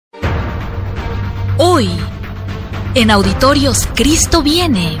Hoy, en Auditorios Cristo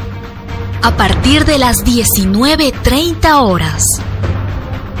Viene, a partir de las 19:30 horas.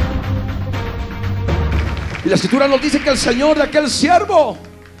 Y la Escritura nos dice que el Señor de aquel siervo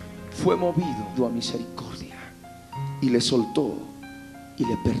fue movido a misericordia y le soltó y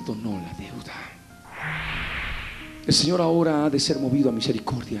le perdonó la deuda. El Señor ahora ha de ser movido a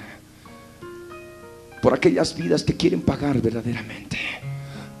misericordia por aquellas vidas que quieren pagar verdaderamente,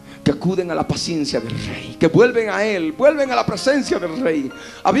 que acuden a la paciencia del Rey, que vuelven a Él, vuelven a la presencia del Rey.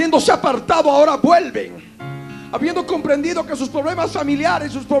 Habiéndose apartado, ahora vuelven, habiendo comprendido que sus problemas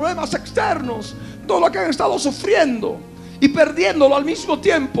familiares, sus problemas externos, todo lo que han estado sufriendo y perdiéndolo al mismo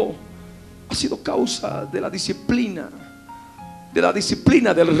tiempo, ha sido causa de la disciplina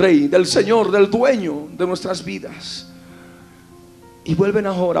del Rey, del Señor, del dueño de nuestras vidas. Y vuelven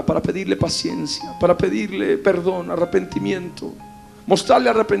ahora para pedirle paciencia, para pedirle perdón, arrepentimiento, mostrarle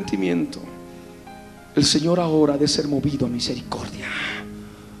arrepentimiento. El Señor ahora ha de ser movido a misericordia.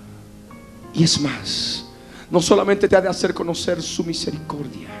 Y es más, no solamente te ha de hacer conocer su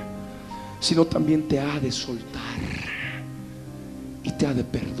misericordia, sino también te ha de soltar y te ha de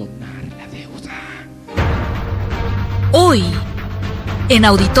perdonar la deuda. Hoy, en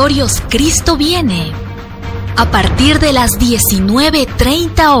Auditorios Cristo Viene, a partir de las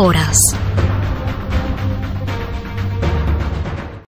 19:30 horas.